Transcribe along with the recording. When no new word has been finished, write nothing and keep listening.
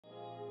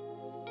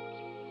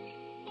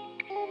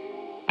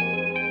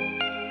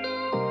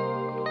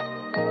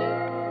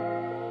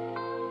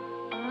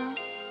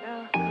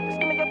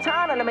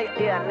tryna make,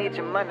 yeah, I need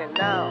your money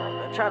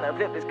now. I'm tryna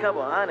flip this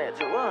couple hundred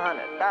to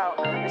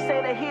 100,000. They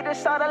say that he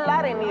just saw the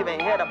light and even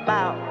hit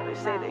about. They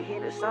say that he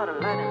just saw the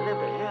light and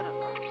never hit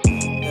about.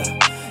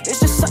 Yeah, it's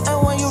just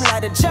something when you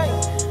light a J.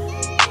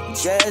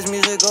 Jazz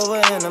music over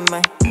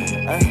anime.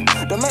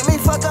 Don't make me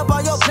fuck up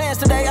all your plans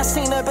today. I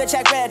seen a bitch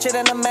act ratchet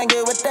and a man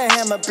get with the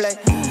hammer play.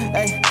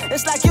 Ay,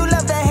 it's like you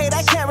love the hate,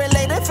 I can't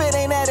relate. If it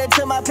ain't added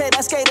to my plate,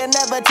 I skate and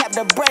never tap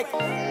the brake.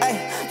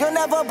 Ay, you'll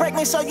never break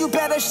me, so you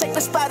better shake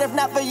the spot. If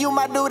not for you,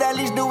 my dude, at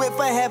least do it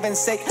for heaven's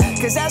sake.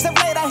 Cause as of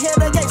late, I hear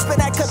the gates spin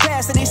at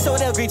capacity, so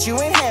they'll greet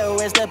you in hell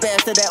as the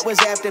bastard that was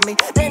after me.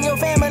 Then your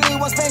family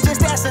won't spend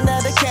just that's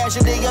another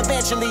casualty.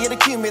 Eventually it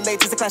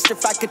accumulates as a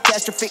classified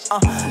catastrophe.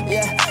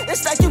 Yeah,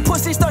 it's like you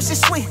pussies thought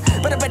she's sweet,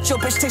 but I bet your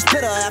bitch tastes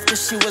bitter after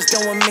she was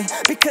done with me.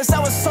 Because I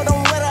was so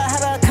done with her,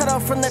 had her cut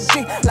off from the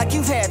D. Like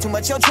you've had too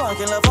much, you're drunk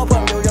and love, hope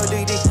I'm your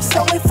DD.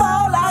 So if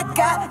all I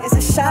got is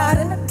a shot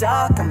in the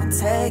dark, I'ma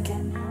take it.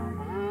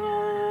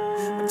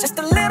 With just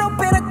a little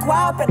bit of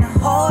guap and a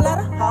whole lot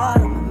of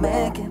heart, I'ma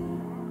make it.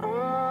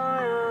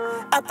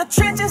 Out the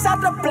trenches,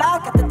 out the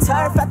block, out the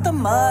turf, out the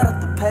mud,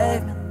 out the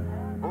pavement.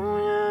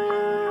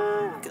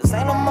 Cause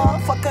ain't no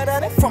motherfucker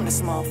that ain't from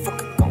this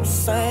motherfucker gon'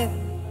 save it.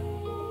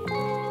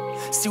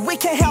 See, we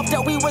can't help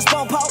that we was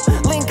born po.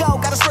 Lingo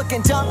got us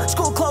looking dumb.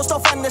 School closed,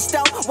 don't find the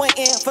stone. Went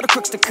in for the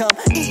crooks to come.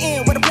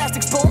 Eatin' with a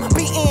plastic spoon.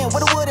 Beatin'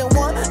 with a wooden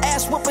one.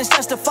 Ass whoopings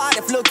justified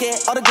if look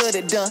at all the good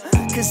it done.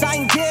 Cause I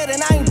ain't dead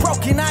and I ain't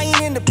broken, I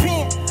ain't in the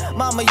pen.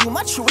 Mama, you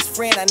my truest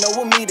friend, I know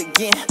we'll meet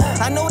again.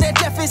 I know that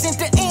death isn't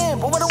the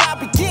end, but where do I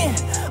begin?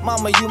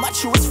 Mama, you my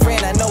truest friend,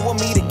 I know we'll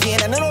meet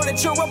again. And I know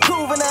that you're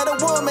approving of the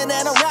woman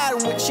that I'm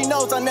riding with. She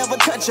knows I'll never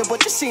touch her,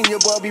 but you seen your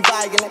boy be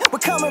violent.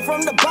 We're coming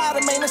from the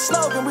bottom, ain't a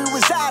slogan, we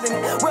reside in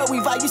it. Where we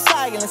value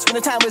silence, when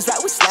the time is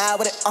right, we slide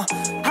with it.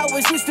 I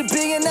was used to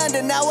being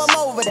under, now I'm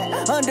over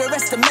that.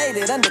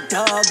 Underestimated,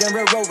 underdog, and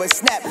real rover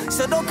snap.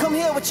 So don't come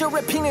here with your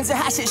opinions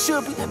of how shit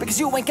should be, because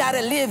you ain't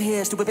gotta live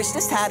here, stupid bitch,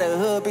 this how the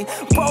hood be.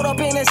 Brought up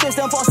in the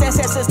system, forced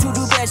ancestors to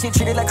do bad shit,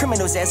 treated like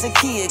criminals as a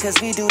kid, cause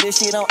we do this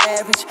shit on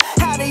average.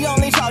 How the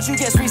only charge you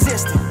just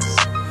resisting?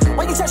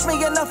 When you touch me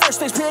in the first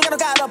place, pig, I don't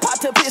got a pot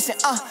to piss in.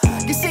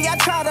 You see, I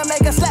try to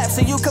make a slap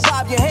so you could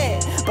bob your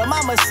head, but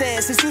mama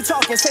said, since you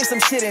talking, say some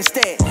shit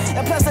instead.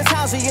 And plus the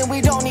times we in,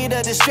 we don't need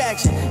a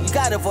distraction. You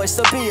got a voice,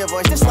 so be a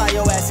voice, that's why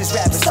your ass is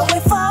rapping. So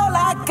if all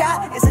I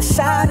got is a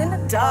shot in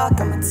the dark,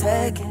 I'ma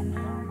take it.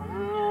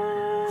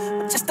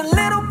 With just a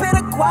little bit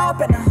of guap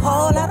and a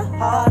whole lot of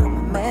heart,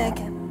 I'ma make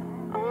it.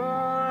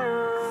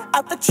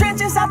 Out the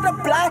trenches, out the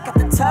block, out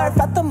the turf,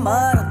 out the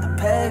mud, out the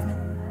pavement.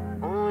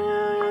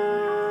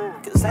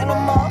 Cause ain't no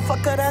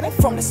motherfucker that ain't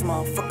from this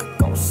motherfucker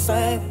gon'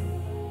 save it.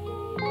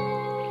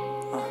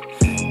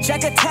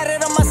 Jacket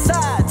tatted on my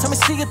side, tell me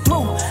see you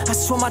through. I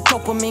swear my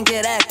dopamine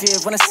get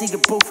active when I see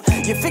your booth.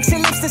 You fix your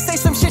lips to say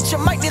some shit, you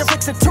might need to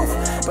fix a tooth.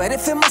 But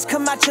if it must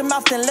come out your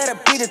mouth, then let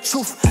it be the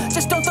truth.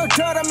 Just don't throw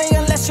dirt on me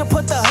unless you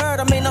put the hurt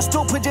on me. No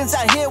stool pigeons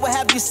out here will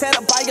have you set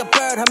up by a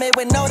bird. I may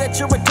know that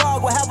you're a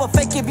dog, will have a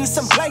fake give you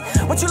some play.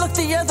 Once you look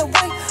the other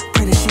way,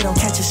 pray that she don't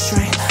catch a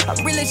stray.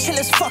 I'm really chill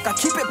as fuck, I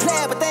keep it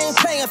playing, but they ain't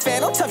playing fair.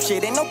 No tough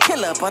shit, ain't no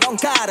killer, but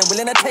on God, I'm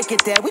willing to take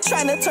it there. We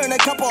tryna turn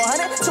a couple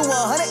hundred to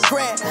 100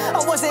 grand.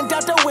 I wasn't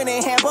out the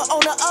winning hand, but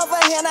on the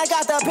other hand, I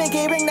got the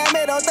pinky ring, that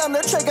middle thumb,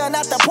 the trigger,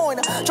 not the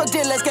pointer. Drug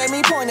dealers gave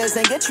me pointers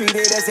and get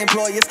treated as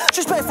employers.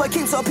 Just pay for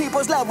keeps so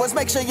people's loved ones,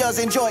 make sure yours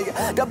enjoy it.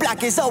 The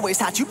block is always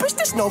hot, you bitch,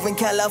 this Nova in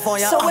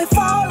California. So if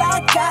all I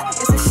got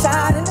is a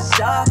shot in the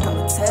dark,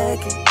 I'ma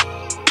take it.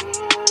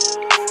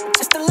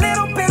 Just a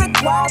little bit of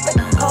guap and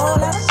a whole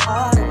lot of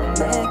heart, I'ma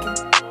make it.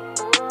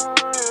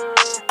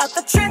 Out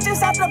the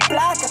trenches, out the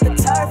block, out the